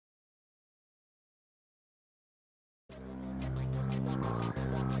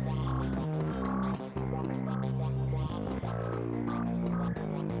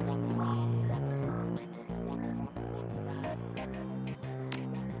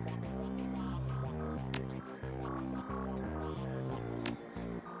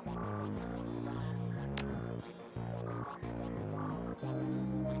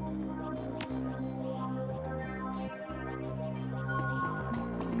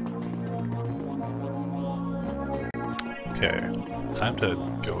Okay, time to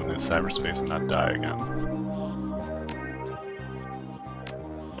go into cyberspace and not die again.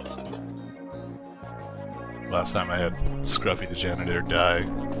 Last time I had Scruffy the janitor die.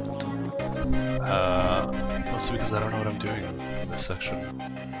 Mostly because I don't know what I'm doing in this section.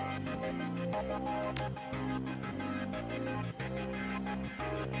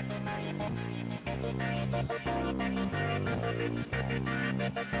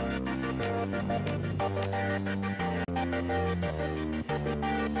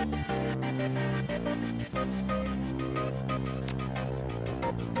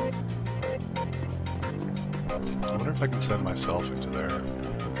 I wonder if I can send myself into there.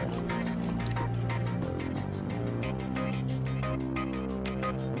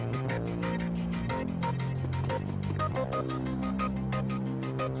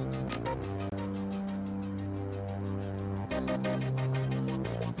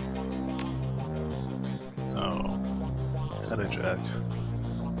 Oh, data jack.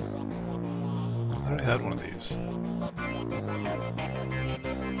 I already had one of these.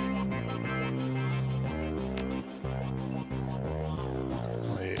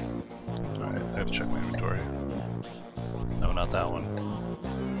 I have to check my inventory. No, not that one.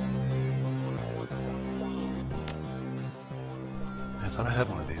 I thought I had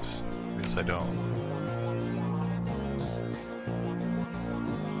one of these. I guess I don't.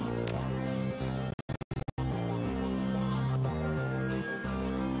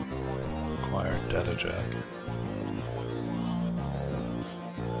 Acquire data jack.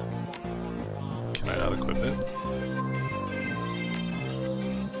 Can I not equip it?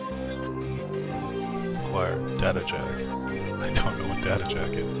 Data jack. I don't know what data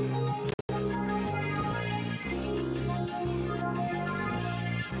jack is.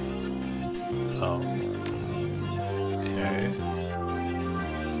 Oh. Okay.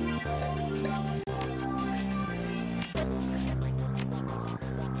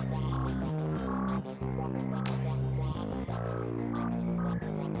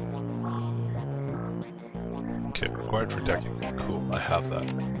 Okay, required for decking. Cool, I have that.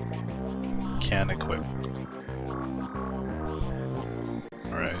 Can equip.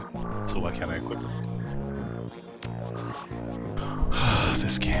 Alright, so why can't I equip it?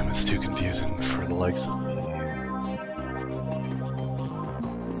 This game is too confusing for the likes of me.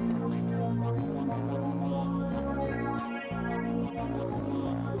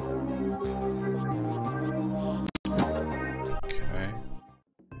 Okay.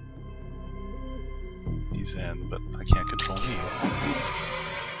 He's in, but I can't control me.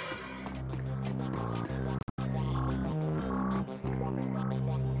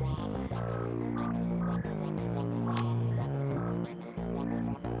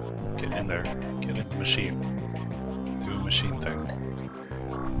 Get in there. Get in the machine. Do a machine thing.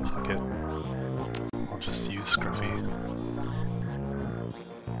 Fuck it. I'll just use Scruffy.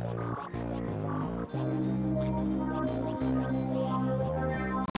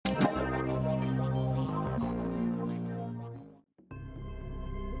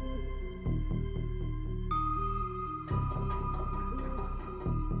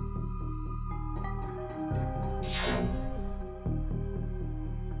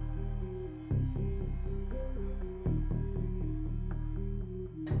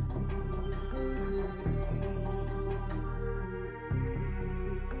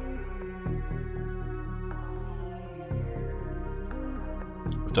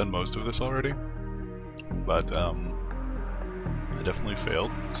 I've done most of this already, but I definitely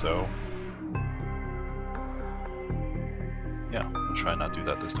failed, so yeah, I'll try and not do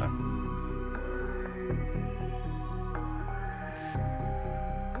that this time.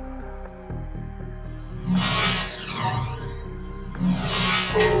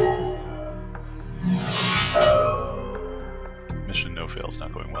 Mission no fail's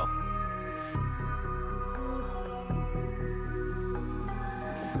not going well.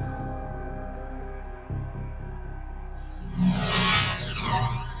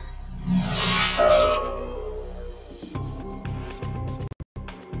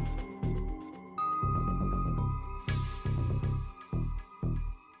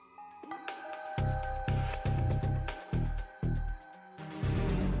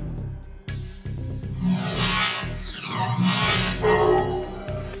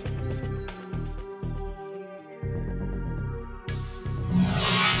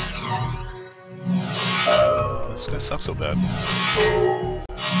 This guy sucks so bad.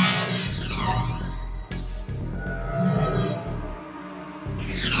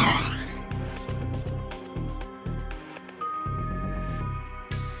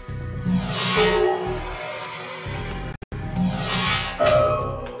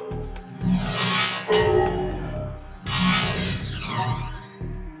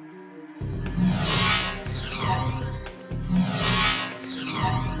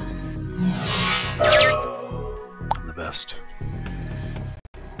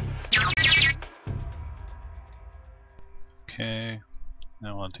 Okay,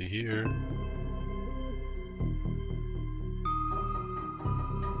 now onto here.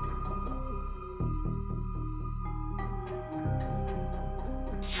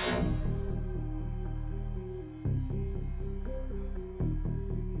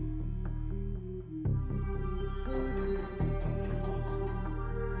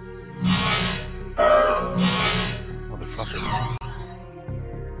 Motherfucker.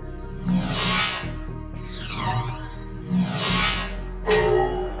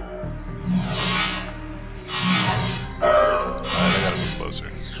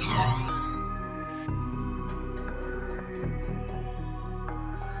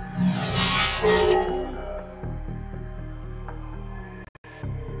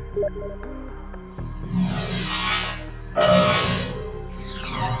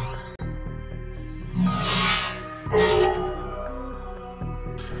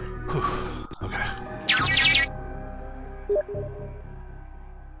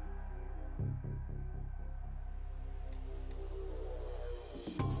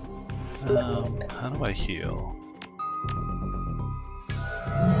 How do I heal?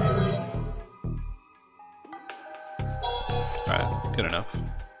 Alright, good enough.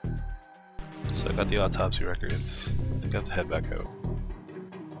 So I got the autopsy records. I think I have to head back out.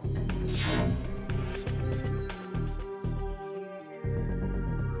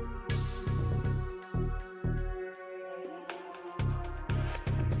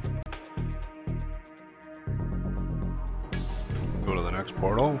 Go to the next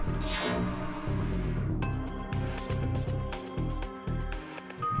portal.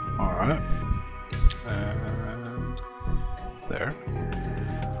 Alright. And there.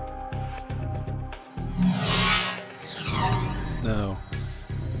 No.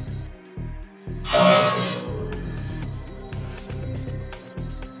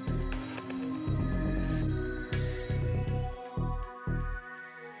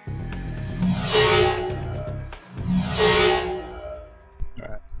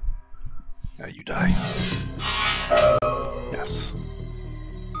 Alright. Now you die. Yes.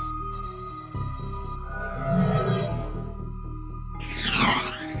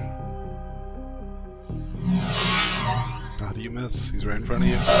 How do you miss? He's right in front of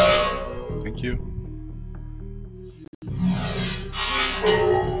you. Thank you.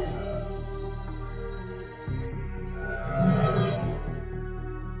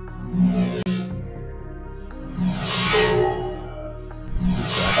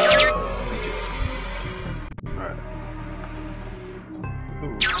 Alright.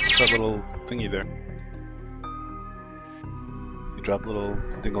 Ooh, what's that little thingy there? You drop a little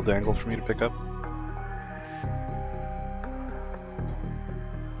dingle dangle for me to pick up?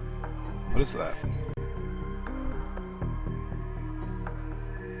 What is that?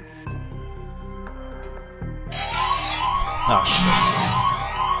 Oh shit.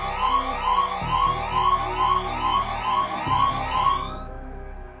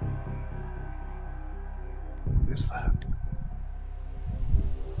 What is that?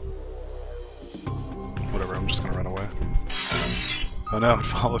 Whatever, I'm just gonna run away. Oh no, it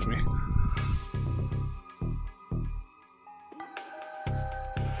followed me.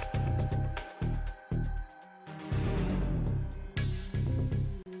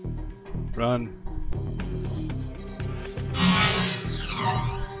 Run.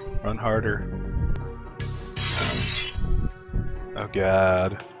 Run harder. Oh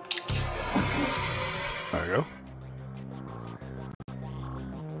god. There we go.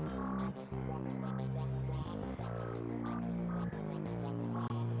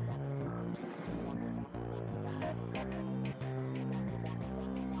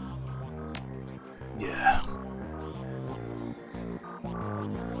 Yeah.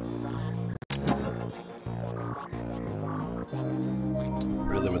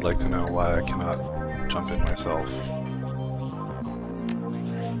 Really would like to know why I cannot jump in myself.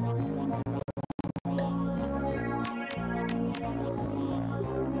 Do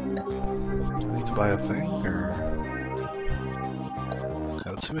I need to buy a thing, or... Okay,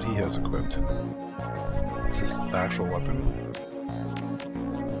 let's see what he has equipped. What's his actual weapon?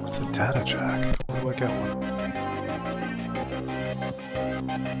 It's a data jack. Where do I get one?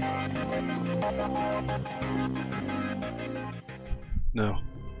 No.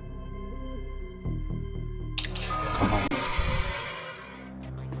 Come on.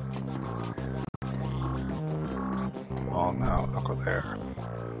 Oh no, don't go there.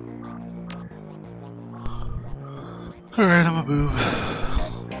 Alright, I'm a boob.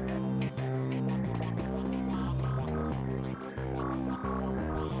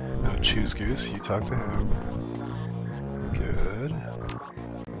 Now choose Goose, you talk to him. Good.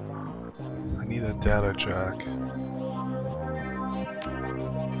 I need a data jack.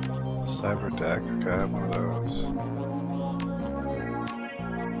 Cyber deck, okay, I have one of those. I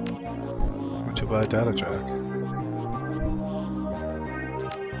want to buy a data jack.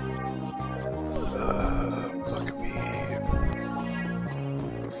 Fuck me.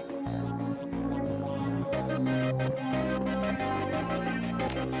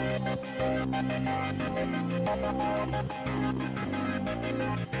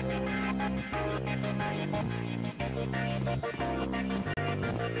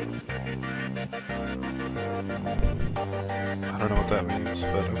 I don't know what that means,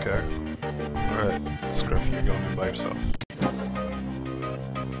 but okay. Alright, Scruffy, you're going in by yourself.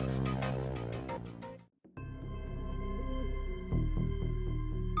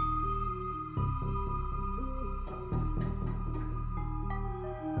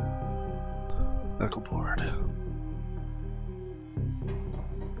 Medical board.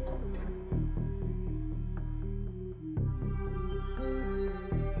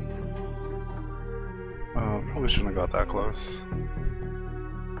 Probably shouldn't have got that close.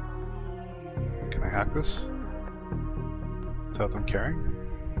 Can I hack this? Without them caring?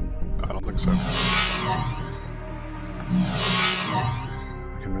 No, I don't think so. I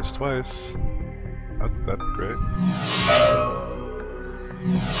can miss twice. That'd be great. Wow.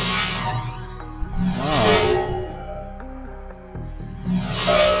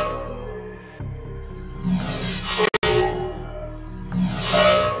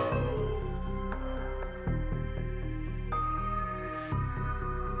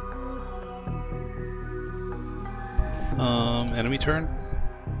 Enemy turn?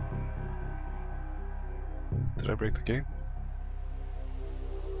 Did I break the game?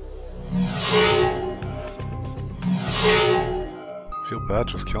 I feel bad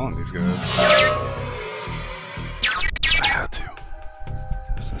just killing these guys. I had to.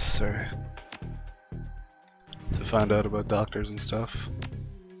 It was necessary. To find out about doctors and stuff.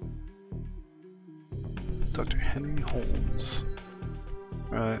 Dr. Henry Holmes.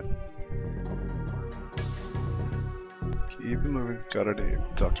 Right. Keep it moving. Got our name.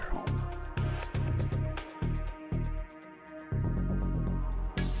 Dr. Holmes.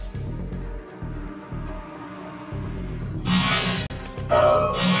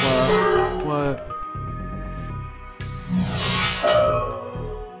 What?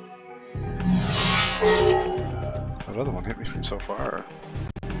 That other one hit me from so far.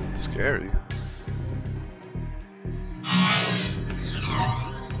 It's scary.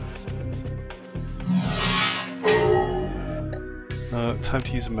 Time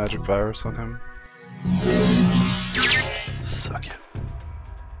to use a magic virus on him. Suck it.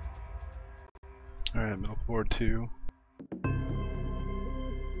 Alright, middle board 2.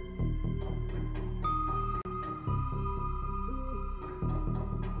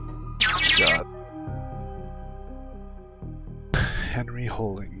 Got Henry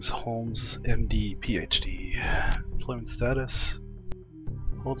Holdings, Holmes, MD, PhD. Employment status.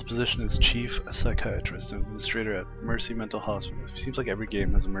 Holds position as chief psychiatrist and administrator at Mercy Mental Hospital. Seems like every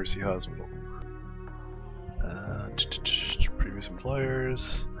game has a Mercy Hospital. Previous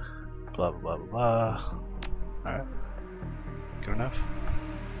employers. Blah blah blah blah. Alright. Good enough?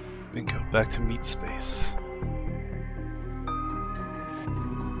 Bingo. Back to meat space.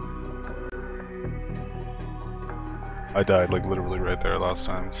 I died like literally right there last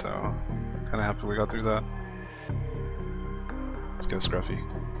time, so kinda happy we got through that. Let's go, Scruffy.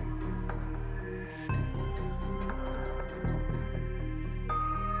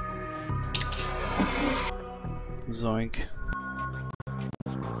 Zoink.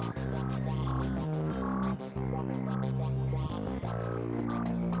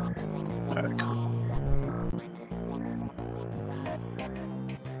 Alright, cool.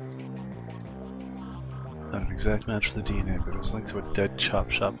 Not an exact match for the DNA, but it was linked to a dead chop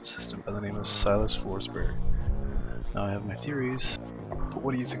shop assistant by the name of Silas Forsberg. Now I have my theories, but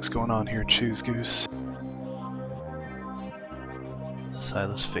what do you think's going on here, Choose Goose?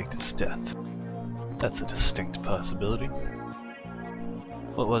 Silas faked his death. That's a distinct possibility.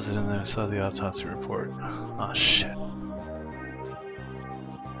 What was it in there? I saw the autopsy report. Aw, shit.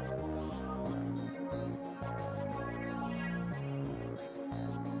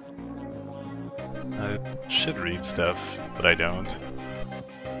 I should read stuff, but I don't.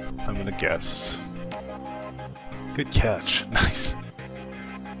 I'm gonna guess. Good catch. Nice.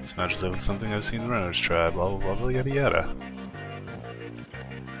 This matches up with something I've seen in the Runners tribe. Blah blah blah blah yada yada.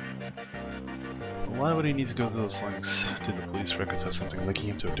 Why would he need to go to those links? Did the police records have something linking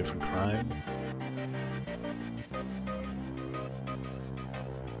him to a different crime?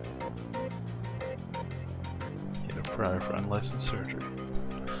 He had a prior for unlicensed surgery.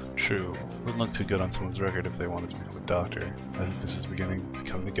 True, wouldn't look too good on someone's record if they wanted to become a doctor. I think this is beginning to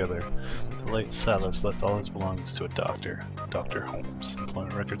come together. The late Silas left all his belongings to a doctor, Dr. Holmes.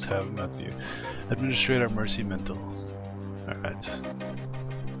 Employment records have him at the Administrator Mercy Mental. Alright. I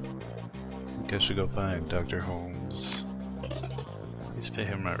think I should go find Dr. Holmes. Please pay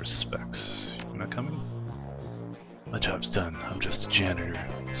him my respects. You're not coming? My job's done. I'm just a janitor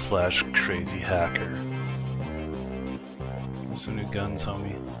 / crazy hacker. Some new guns,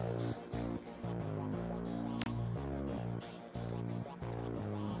 homie.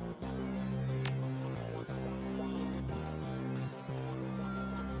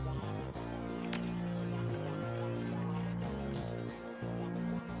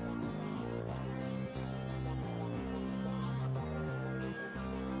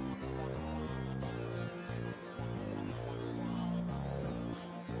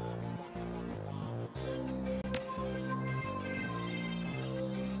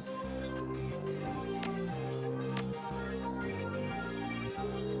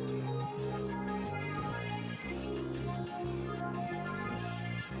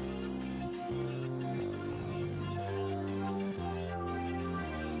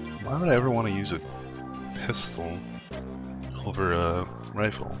 Why would I ever want to use a pistol over a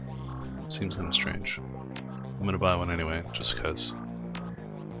rifle? Seems kind of strange. I'm gonna buy one anyway, just cause.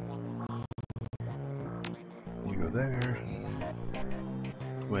 You go there.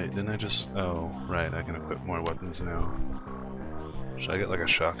 Wait, didn't I just... Oh, right, I can equip more weapons now. Should I get like a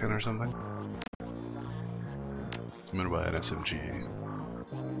shotgun or something? I'm gonna buy an SMG.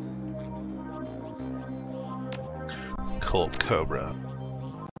 Colt Cobra.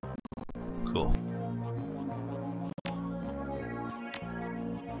 Cool.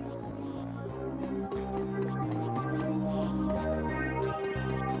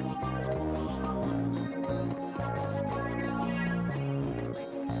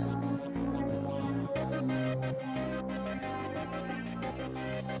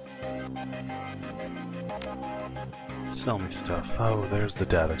 Sell me stuff. Oh, there's the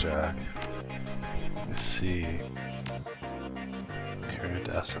data jack. Let's see. Current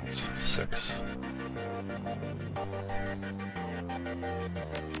essence 6.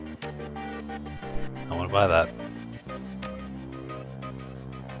 I want to buy that.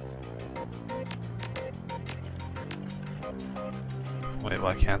 Wait,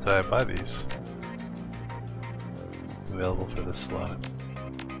 why can't I buy these? Available for this slot.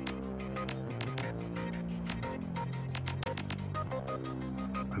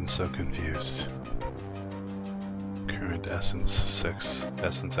 I'm so confused. Current essence 6.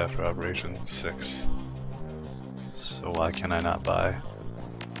 Essence after operation 6. So why can I not buy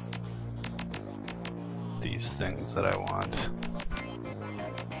these things that I want?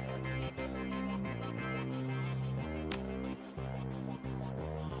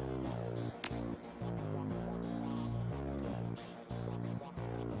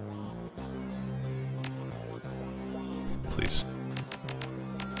 Please.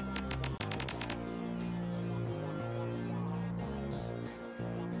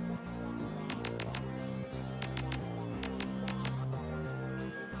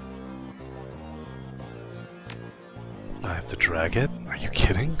 I have to drag it? Are you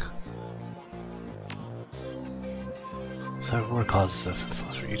kidding? Cyberwar causes essence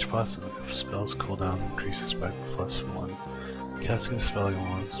loss for each possible. If spell's cooldown increases by +1. Casting a spell like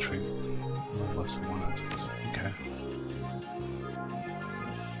one treat less than 1 essence. Okay.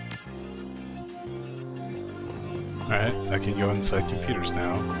 Alright, I can go inside computers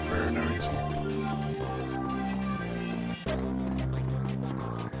now for no reason.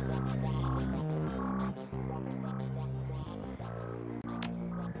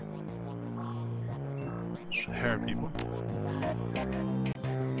 Should hire people.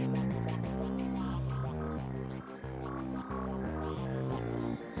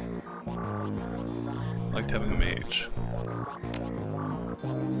 Liked having a mage.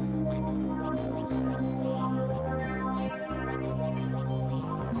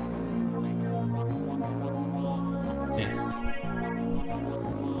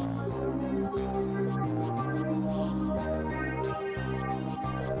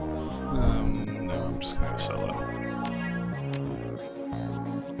 No, I'm just gonna sell it.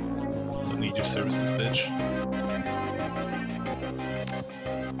 Don't need your services, bitch.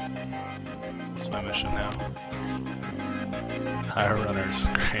 What's my mission now? Hire runners,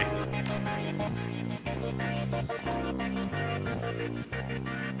 great.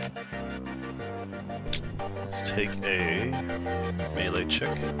 Let's take a melee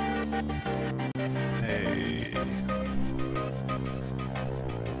chick. A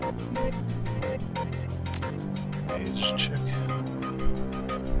mage chick.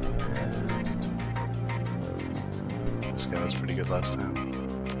 This guy was pretty good last time.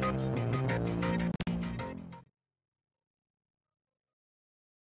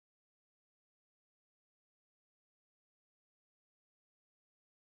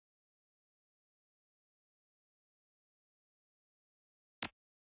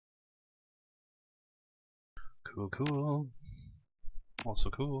 Cool, cool.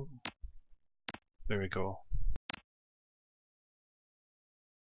 Also cool. Very cool.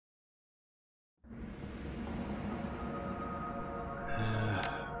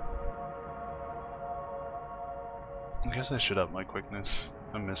 I guess I should up my quickness.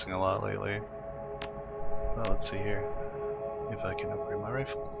 I'm missing a lot lately. Well, let's see here. If I can upgrade my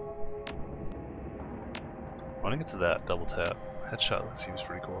rifle. I want to get to that double tap. Headshot that seems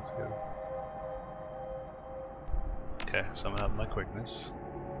pretty cool too. Okay, so I'm gonna up my quickness.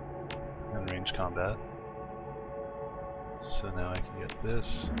 And range combat. So now I can get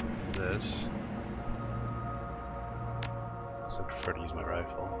this, and this. So I prefer to use my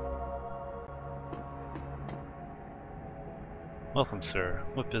rifle. Welcome, sir.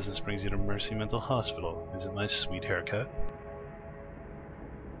 What business brings you to Mercy Mental Hospital? Is it my sweet haircut?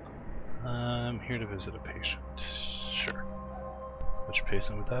 I'm here to visit a patient. Sure. Which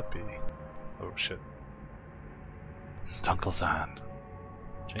patient would that be? Oh shit. Dunkelzahn.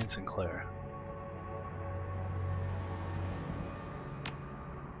 Jane Sinclair.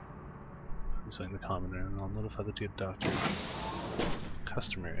 Please wait in the common room and I'll notify the doctor.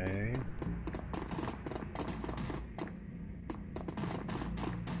 Customer A.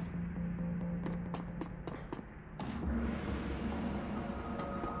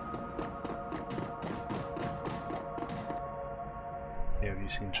 Hey, have you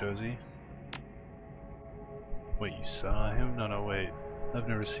seen Josie? Wait, you saw him? No, wait. I've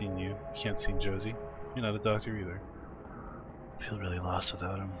never seen you. You can't see Josie. You're not a doctor either. I feel really lost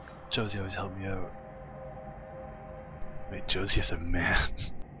without him. Josie always helped me out. Wait, Josie is a man.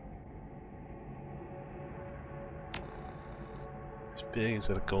 He's big, he's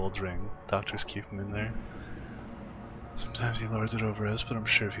got a gold ring. Doctors keep him in there. Sometimes he lords it over us, but I'm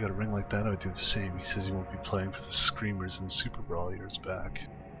sure if he got a ring like that, I would do the same. He says he won't be playing for the Screamers in Super Brawl years back.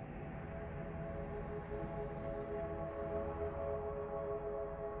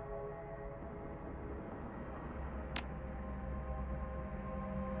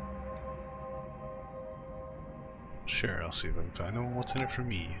 Sure, I'll see if I can find him. What's in it for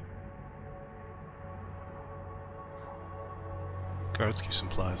me? Guards keep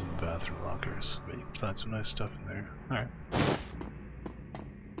supplies in the bathroom lockers. But you can find some nice stuff in there. Alright.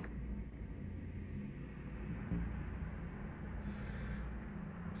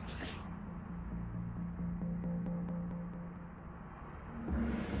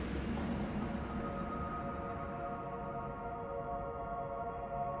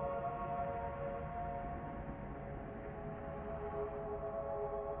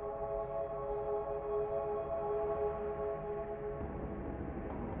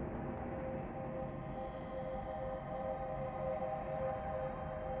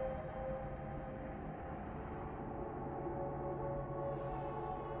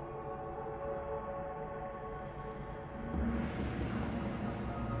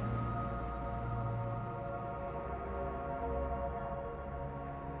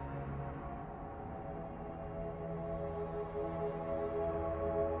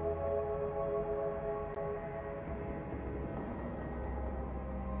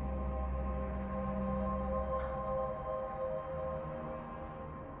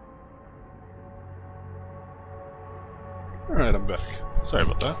 Alright, I'm back. Sorry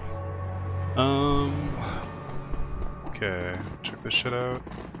about that. Okay, check this shit out.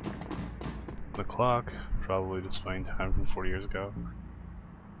 The clock, probably displaying time from 40 years ago.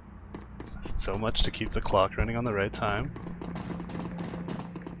 Is it so much to keep the clock running on the right time?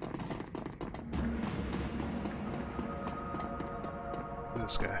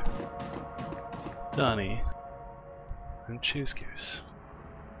 This guy. Donnie. And Cheese Goose.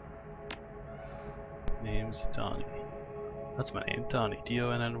 Name's Donnie. That's my name, Donnie.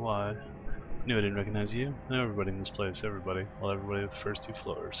 D-O-N-N-Y. Knew I didn't recognize you. I know everybody in this place, everybody. Well, everybody at the first 2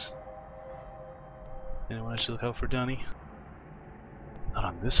 floors. Anyone I should look out for, Donnie? Not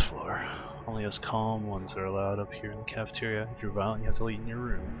on this floor. Only us calm ones are allowed up here in the cafeteria. If you're violent, you have to eat in your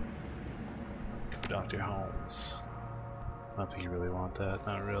room. Look for Dr. Holmes. I don't think you really want that,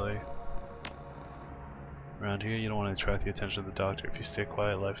 not really. Around here, you don't want to attract the attention of the doctor. If you stay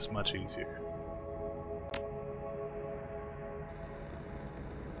quiet, life is much easier.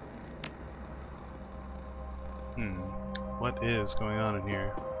 What is going on in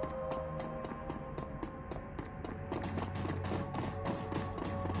here?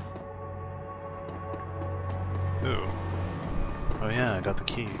 Ooh. Oh yeah, I got the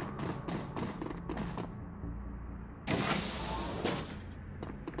key.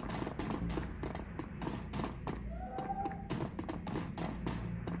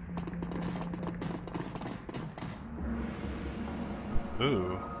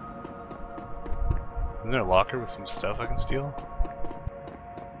 Ooh. Isn't there a locker with some stuff I can steal?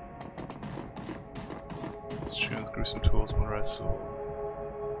 Strewn with gruesome tools, motorized soul.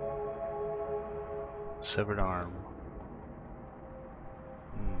 Severed arm.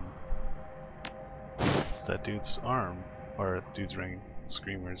 It's that dude's arm. Or dude's ring.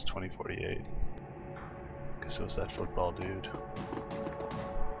 Screamer's 2048. Guess it was that football dude.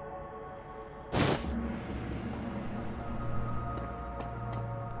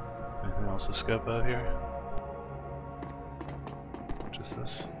 Anything else to scope out here? Just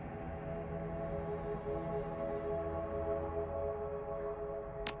this.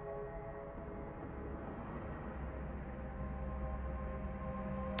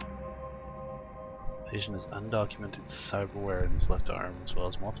 Patient has undocumented cyberware in his left arm, as well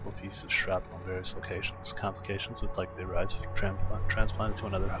as multiple pieces of shrapnel in various locations. Complications would likely arise if transplanted to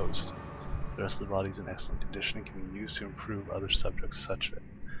another host. The rest of the body is in excellent condition and can be used to improve other subjects such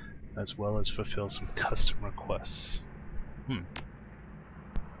as well as fulfill some custom requests.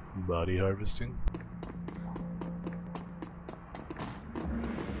 Body harvesting.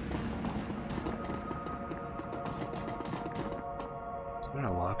 Is there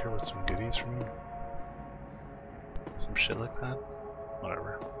a locker with some goodies for me? Some shit like that?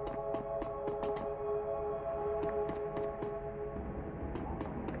 Whatever.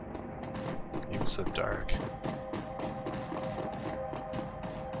 Even so dark.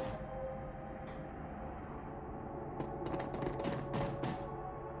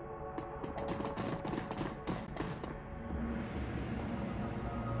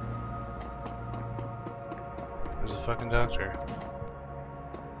 There's a fucking doctor.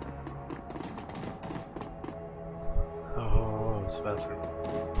 Oh, it's a bathroom.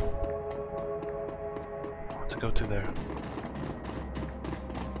 What to go to there?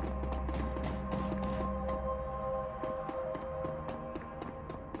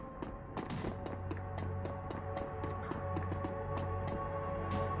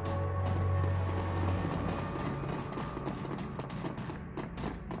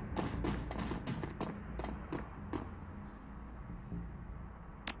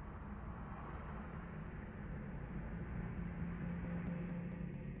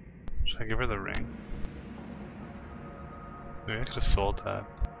 Should I give her the ring? Maybe I could have sold that.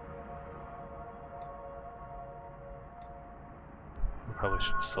 I probably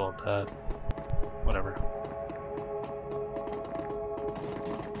should have sold that. Whatever.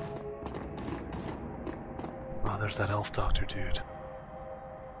 Oh, there's that elf doctor dude.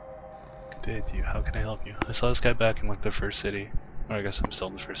 Good day to you. How can I help you? I saw this guy back in like the first city. Or I guess I'm still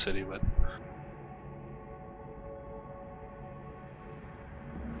in the first city, but...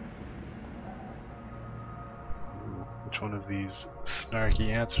 Which one of these snarky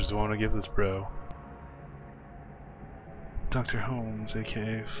answers do I want to give this bro? Dr. Holmes,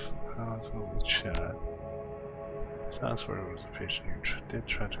 aka Hospital Chat. Sounds where it was a patient who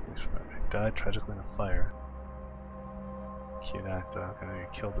died tragically in a fire. Cute act, Doc. I know you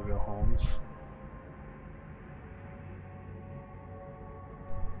killed the real Holmes.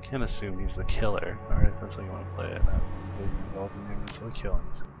 Can't assume he's the killer. Alright, that's how you want to play it. I'm really involved in innocent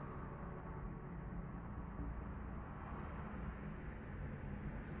killings.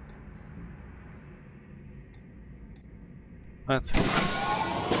 What?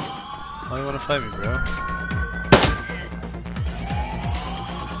 Why do you want to fight me, bro?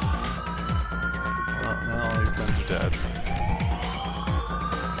 Well, now all your friends are dead.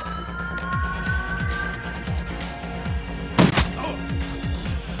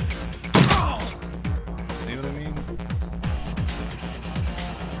 See what I mean?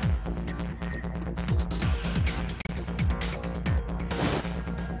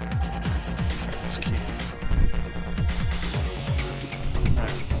 That's key.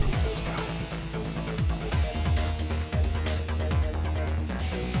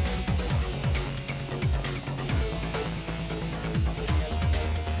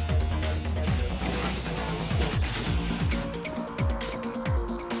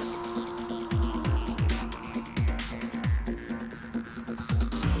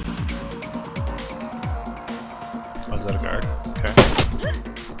 Oh, is that a guard? Okay.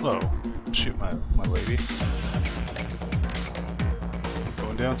 Whoa. Shoot my lady.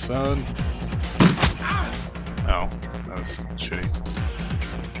 Going down, son. Oh, that was shitty.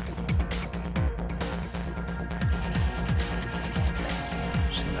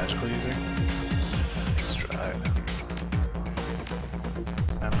 Is she magically using? Stride.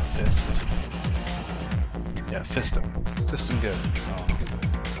 Fist. Yeah, fist him. Fist him good. Oh.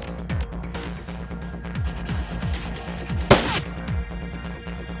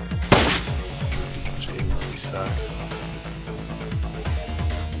 Jeez, you suck.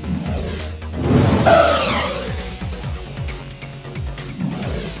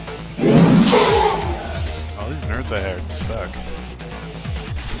 All these nerds I hired suck.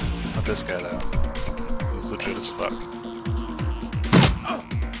 Not this guy though. He's legit as fuck.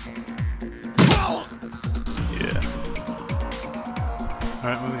 Yeah.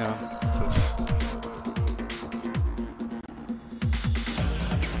 Alright, moving on. What's this?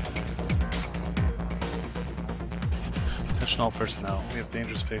 Attention all personnel. We have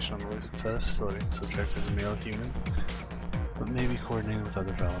dangerous patient on the list inside the facility. Subject is a male human, but may be coordinated with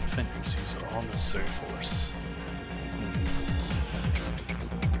other valid offenders. Use all necessary force.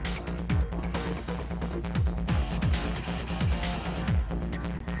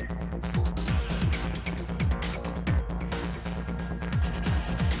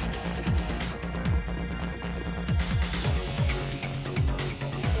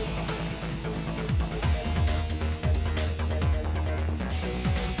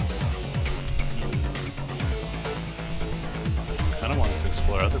 I wanted to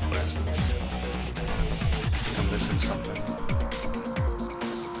explore other places. I'm missing something.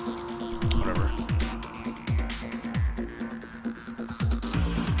 Whatever.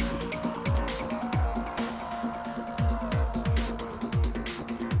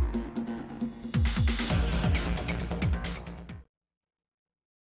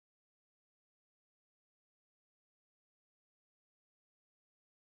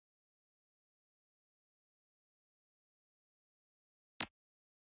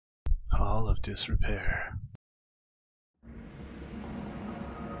 Hall of Disrepair.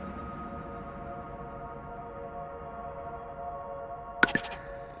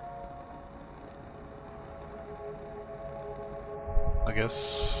 I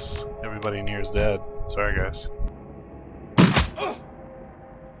guess everybody in here is dead. Sorry, guys.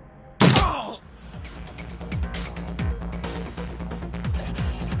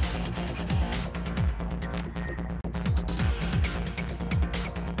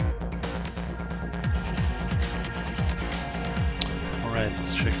 Alright,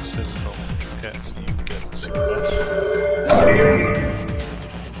 this trick is physical. Okay, so you get super buff.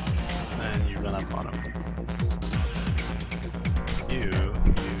 And you run up on him. You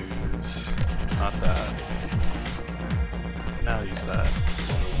use not that. Now use that.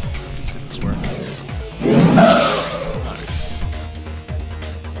 Let's see this work. Nice.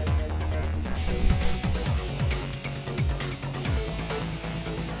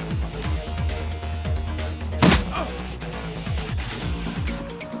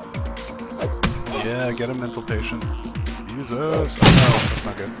 Yeah, get a mental patient. Jesus! Oh no, that's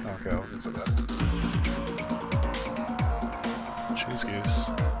not good. Okay, I'll get so bad. Cheese goose.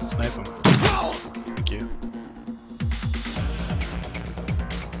 Snipe him. Thank you.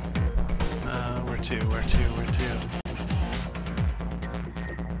 Where to? Where to? Where to?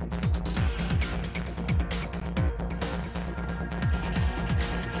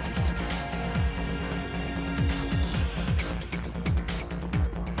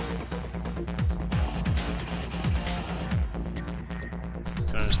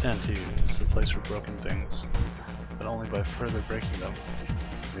 I understand too, this is a place for broken things, but only by further breaking them.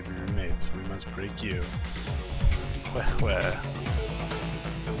 They be remade, so we must break you. Where?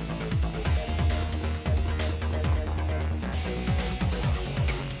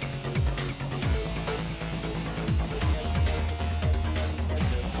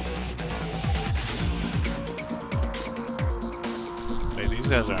 Wait, these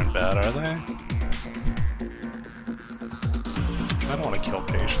guys aren't bad, are they? I don't want to kill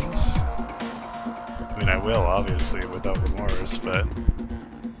patients. I mean, I will, obviously, without remorse, but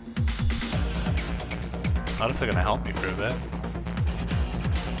not if they're gonna help me for a bit.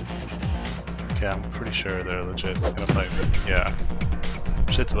 Okay, I'm pretty sure they're legit gonna fight me. Yeah.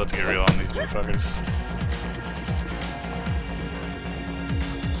 Shit's about to get real on these motherfuckers.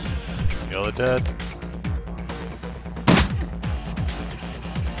 Y'all are dead.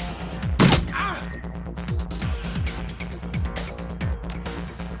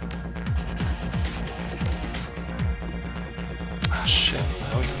 Ah, shit,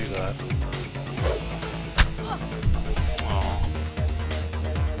 I always do that. Oh.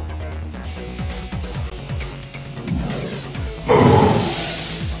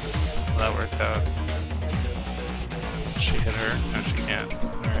 That worked out. She hit her? No, she can't.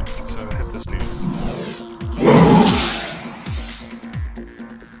 Alright, so hit this dude.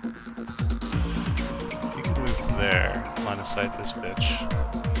 If you can move there, line of sight this bitch.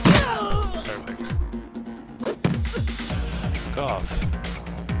 off.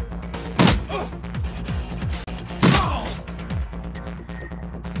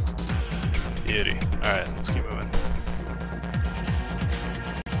 Beauty. Alright, let's keep moving.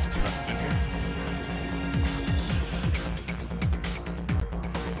 There's nothing in here.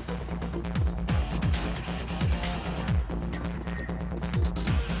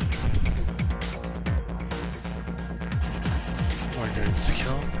 More grenades to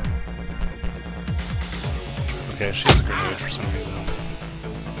kill. Okay, she has a grenade for some reason.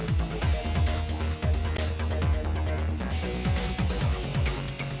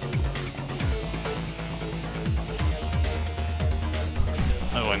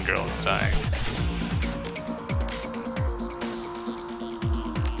 My one girl is dying.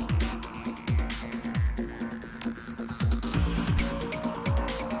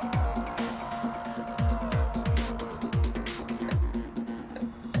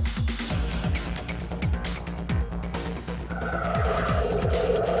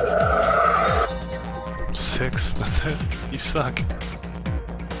 Six, that's it? You suck.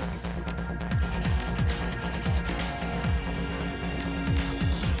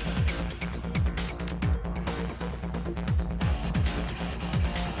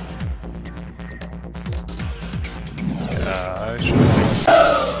 I should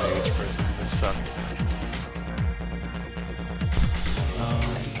have each person. This sucked.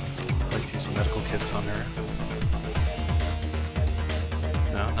 I'd like to use some medical kits on her.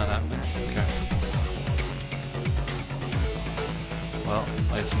 No, not happening? Okay. Well,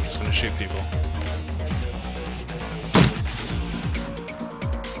 I guess I'm just gonna shoot people.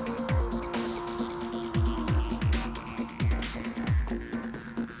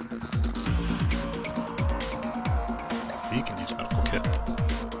 You can use medical kit.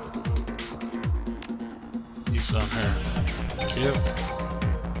 Use on her. Thank you.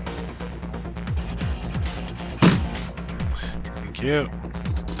 Thank you.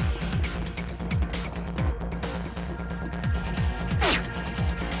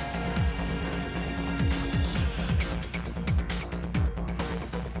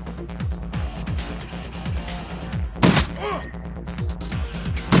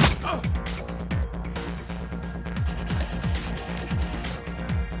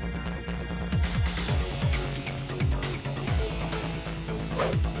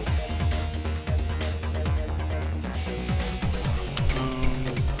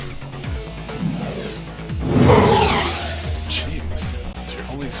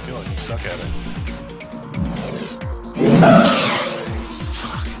 Skill and you suck at it. I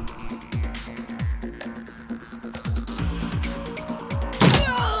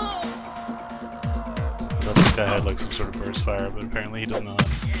thought this guy had like some sort of burst fire, but apparently he does not.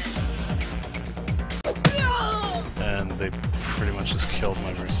 And they pretty much just killed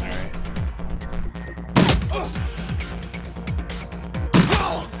my mercenary.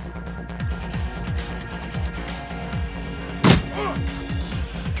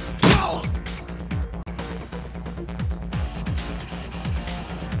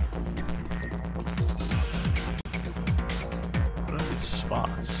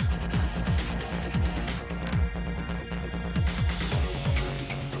 Spots.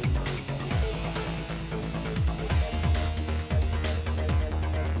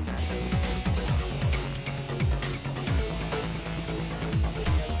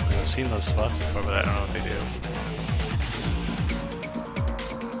 I've seen those spots before, but I don't know what they do.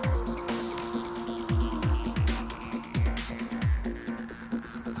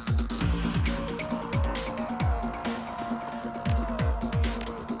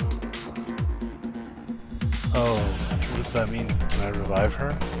 Oh, what does that mean? Can I revive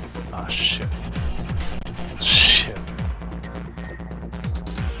her? Ah, shit. Shit.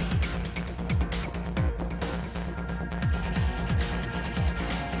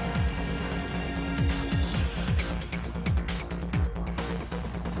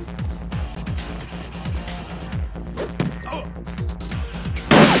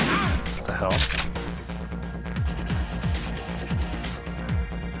 What the hell?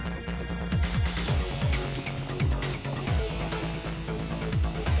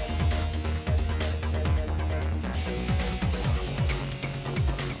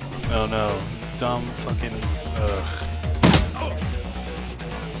 Oh no, dumb fucking, ugh.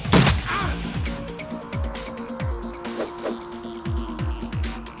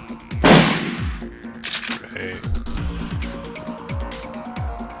 Great.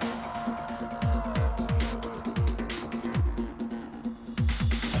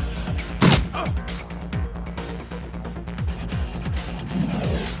 Ugh,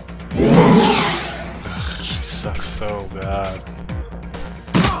 she sucks so bad.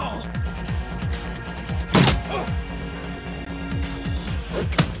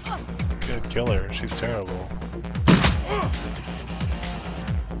 kill her. She's terrible.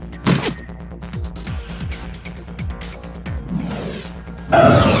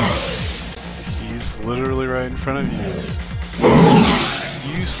 He's literally right in front of you.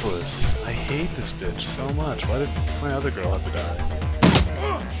 Useless. I hate this bitch so much. Why did my other girl have to die?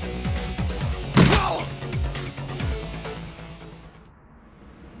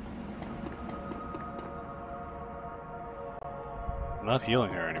 I'm not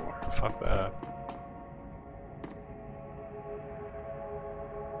healing her anymore. Fuck that.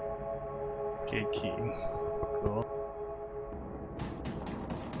 Gate key. Cool.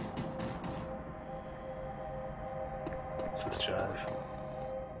 What's this jive?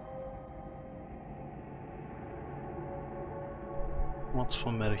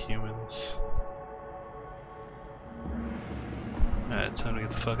 Multiple metahumans. Alright, time to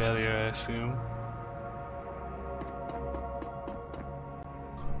get the fuck out of here, I assume.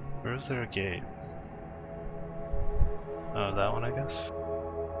 Where is there a gate? Oh, that one, I guess?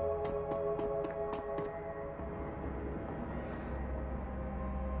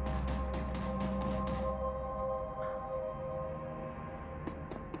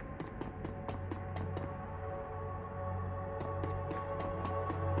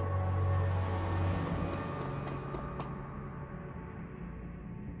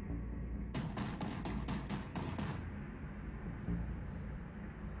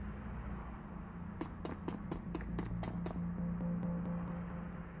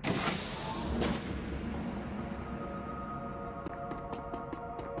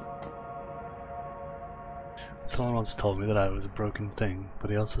 Someone once told me that I was a broken thing, but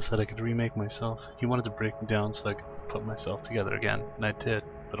he also said I could remake myself. He wanted to break me down so I could put myself together again, and I did,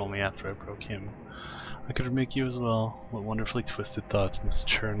 but only after I broke him. I could remake you as well. What wonderfully twisted thoughts must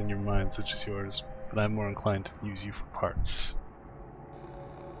churn in your mind such as yours, but I'm more inclined to use you for parts.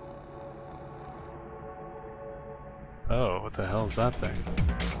 Oh, what the hell is that thing?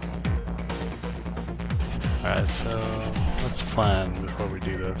 Alright, so let's plan before we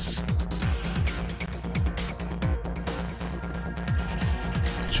do this.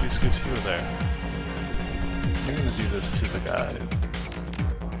 Choose goes you there. You're gonna do this to the guide.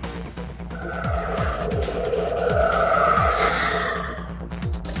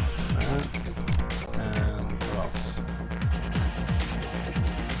 And what else?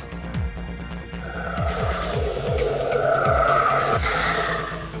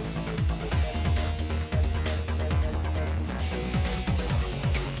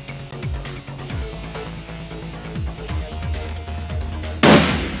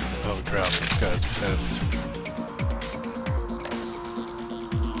 Oh crap, this guy's pissed.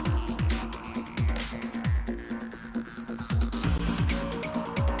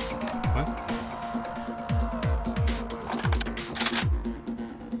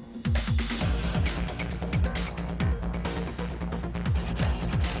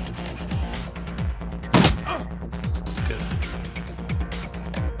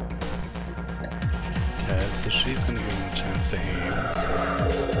 So she's gonna give him a chance to aim.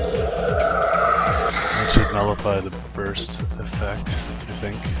 That should nullify the burst effect, I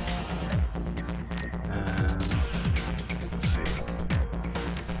think. And let's see.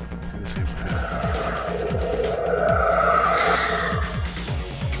 Do the same for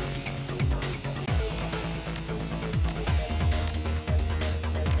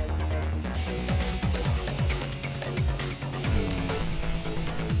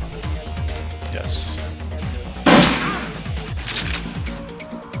Yes.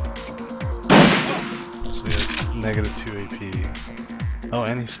 So he has negative 2 AP. Oh,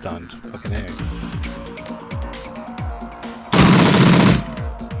 and he's stunned. Fucking A.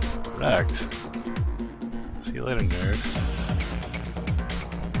 Wrecked. See you later, nerd.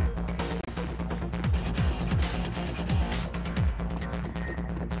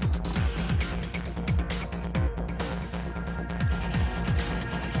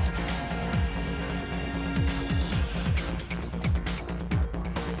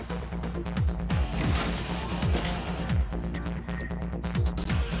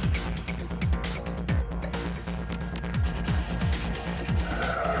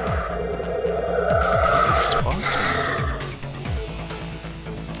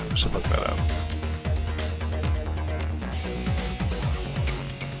 I should look that up.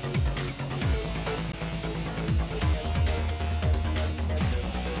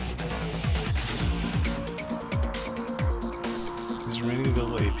 His remaining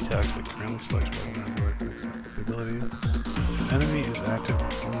available AP tactic currently selected by the work ability. An enemy is active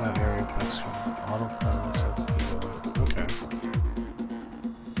in that area next to autopilot self-ability. Okay.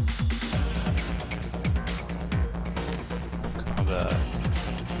 Combat.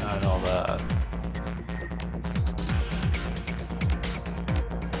 Not all that.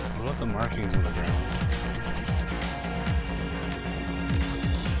 about the markings on the ground?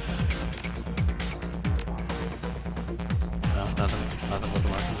 No, nothing about the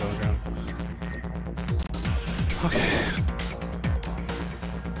markings on the ground. Okay.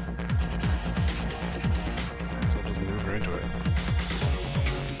 So I'll just move her into it.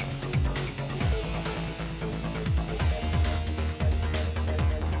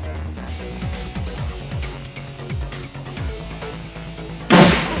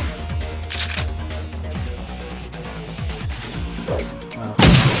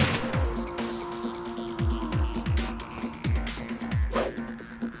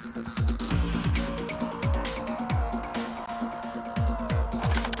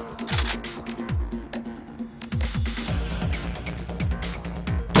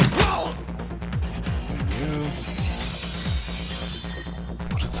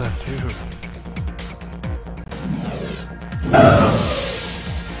 What does that do?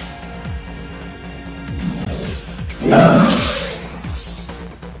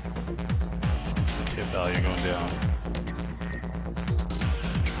 Hit value going down.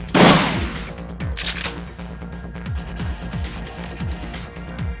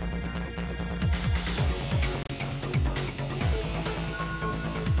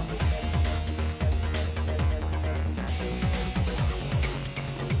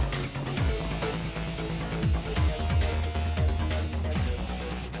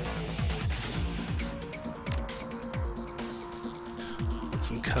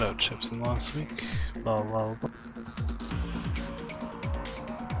 Some cutout chips in last week. Blah blah blah.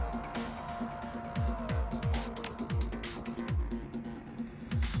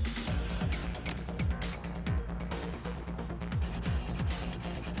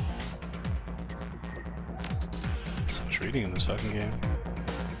 So much reading in this fucking game.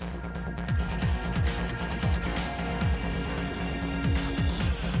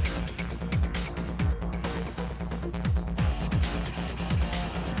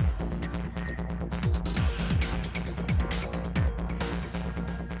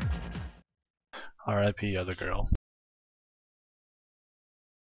 R.I.P. other girl.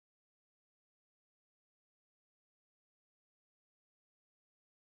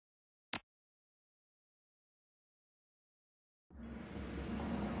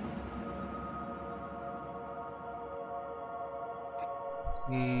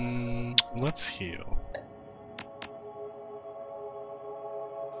 Let's heal.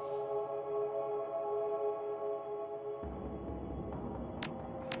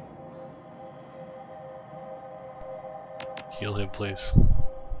 Heal him, please.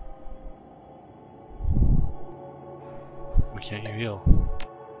 Why can't you heal?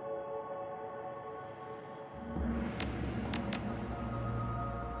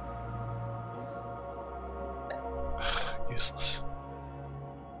 Useless.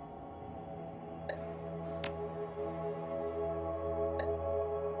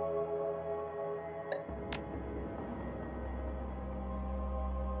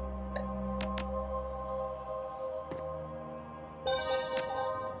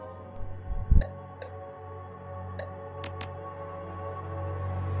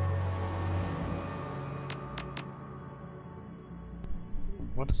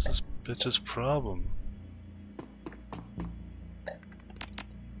 What is this bitch's problem?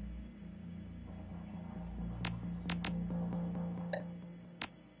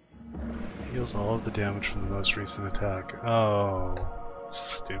 Heals all of the damage from the most recent attack. Oh,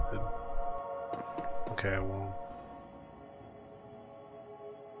 stupid. Okay, well.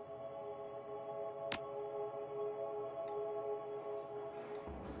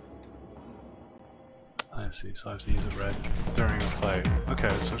 I see, so I have to use it red during a fight. Okay,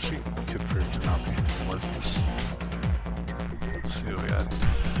 so she could prove to not be worthless. Let's see what we got here.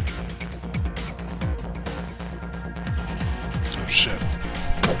 Oh shit.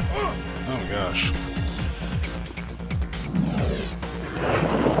 Oh my gosh.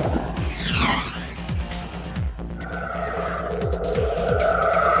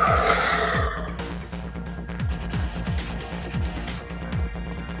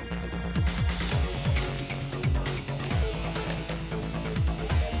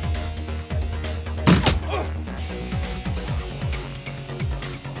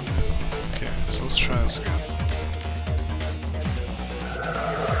 So let's try this again.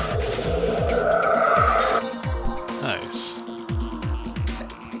 Nice.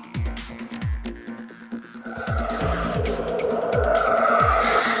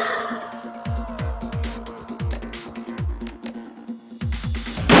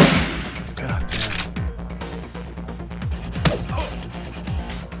 God damn.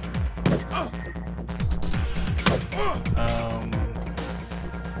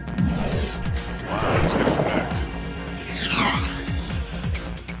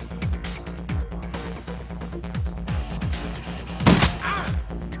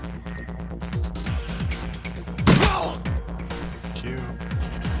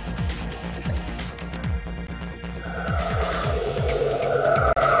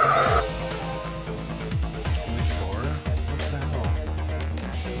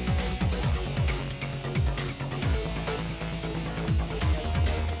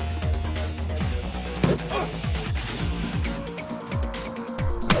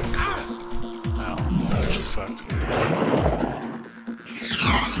 fucked.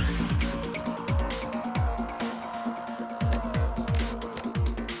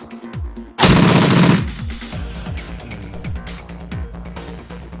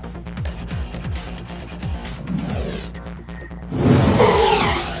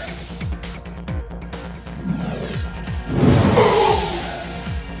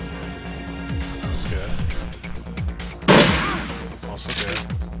 Also good.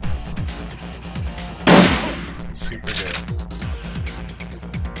 Super good.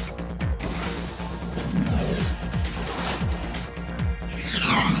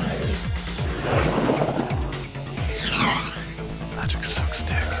 Magic sucks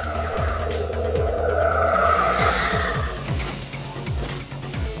dick.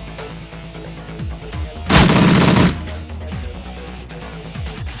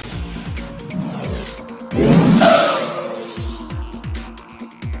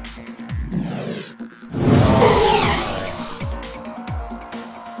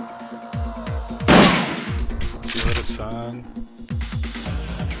 Son.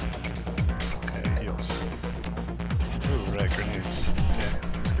 Okay, heals. Ooh, right, grenades. Okay,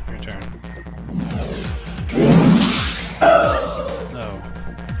 skip your turn. No.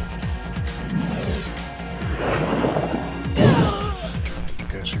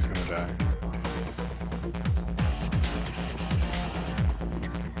 Okay, she's gonna die.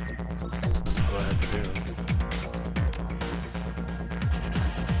 What do I have to do?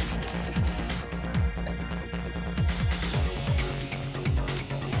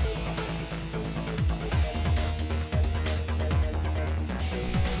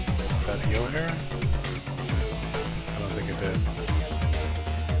 That heal her? I don't think it did.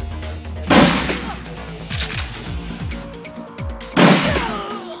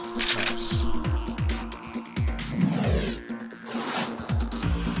 Nice.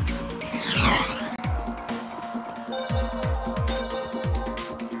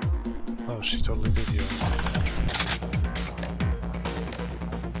 Oh, she totally did heal.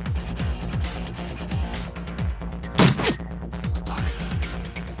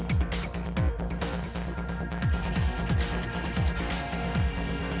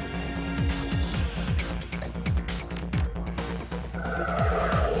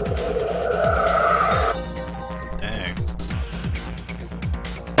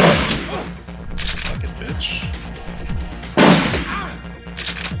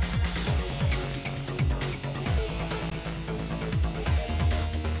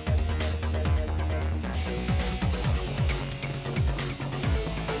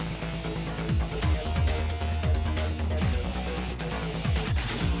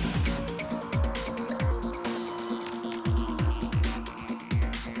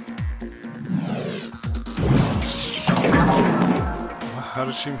 How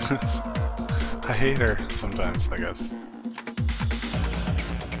did she miss? I hate her sometimes, I guess.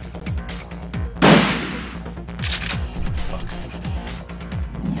 Fuck.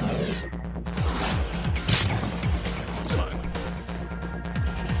 It's fine.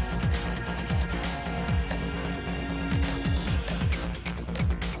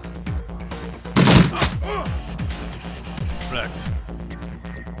 Wrecked.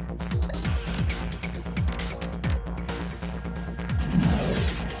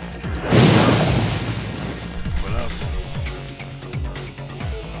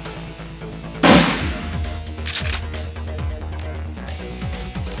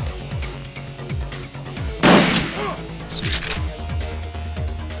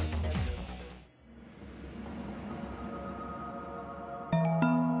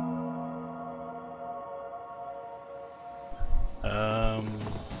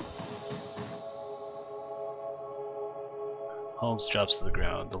 Holmes drops to the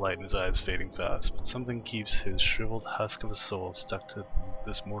ground, the light in his eyes fading fast, but something keeps his shriveled husk of a soul stuck to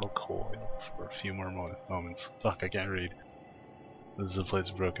this mortal coil for a few more moments. Fuck, I can't read. This is a place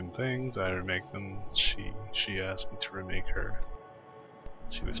of broken things. I remake them. She asked me to remake her.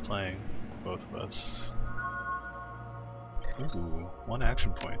 She was playing, both of us. Ooh, 1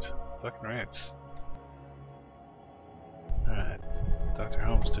 action point. Fucking rights. Alright. Dr.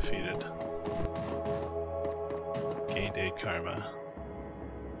 Holmes defeated. Gained 8 karma.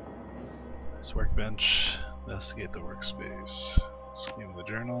 This workbench. Investigate the workspace. Skim the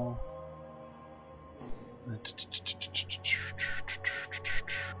journal.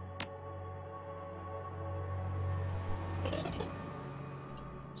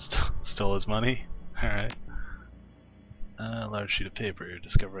 Stole his money? Alright. Large sheet of paper.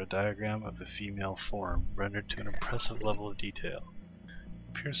 Discover a diagram of the female form, rendered to an impressive level of detail.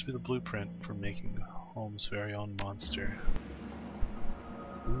 Appears to be the blueprint for making Holmes' very own monster.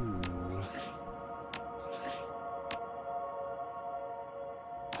 Ooh.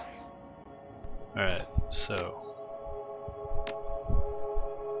 Alright, so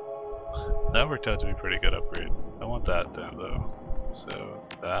that worked out to be a pretty good upgrade. I want that then though. So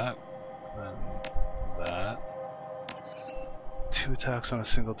that, then that. 2 attacks on a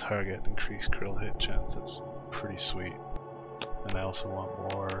single target, increase critical hit chance. That's pretty sweet. And I also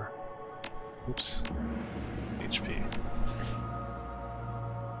want more, oops, HP.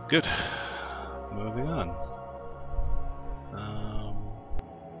 Good. Moving on.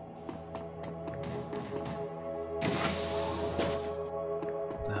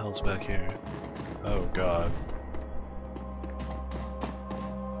 What the hell's back here? Oh god.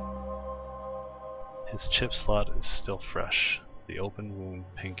 His chip slot is still fresh, the open wound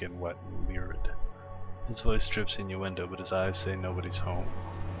pink and wet and lurid. His voice drips innuendo, but his eyes say nobody's home.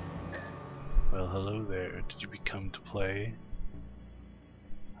 Well, hello there. Did you come to play?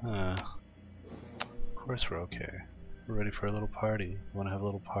 Huh. Of course we're okay. We're ready for a little party. Want to have a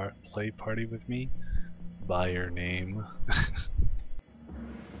little play party with me? By your name.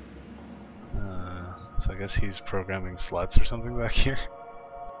 So I guess he's programming sluts or something back here.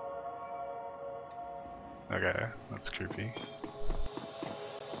 Okay, that's creepy.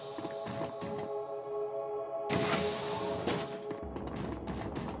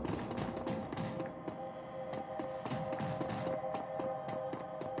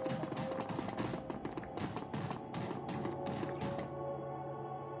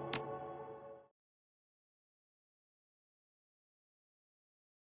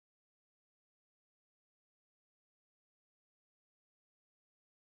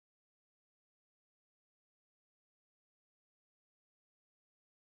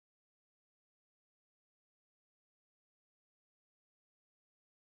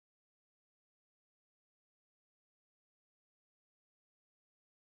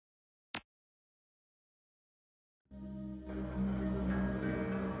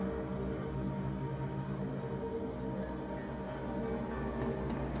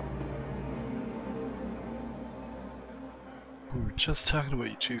 We were just talking about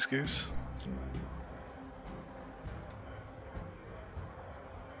you, Cheese Goose.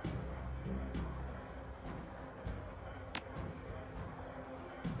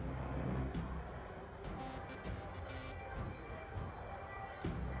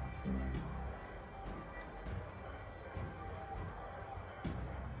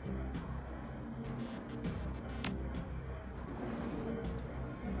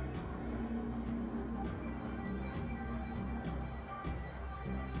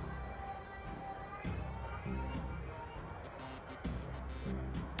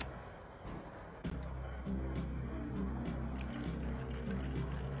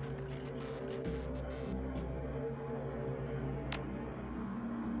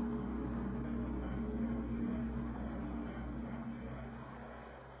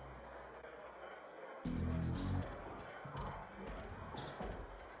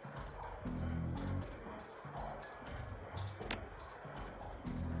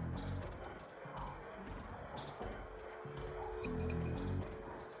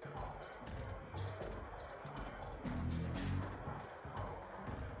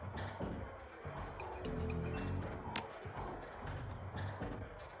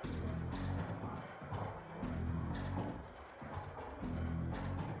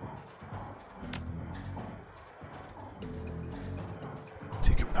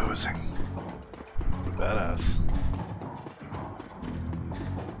 Decomposing. Badass.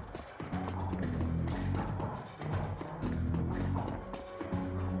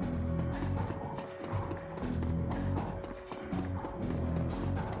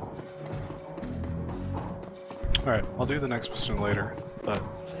 Alright, I'll do the next mission later, but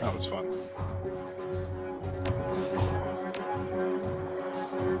that was fun.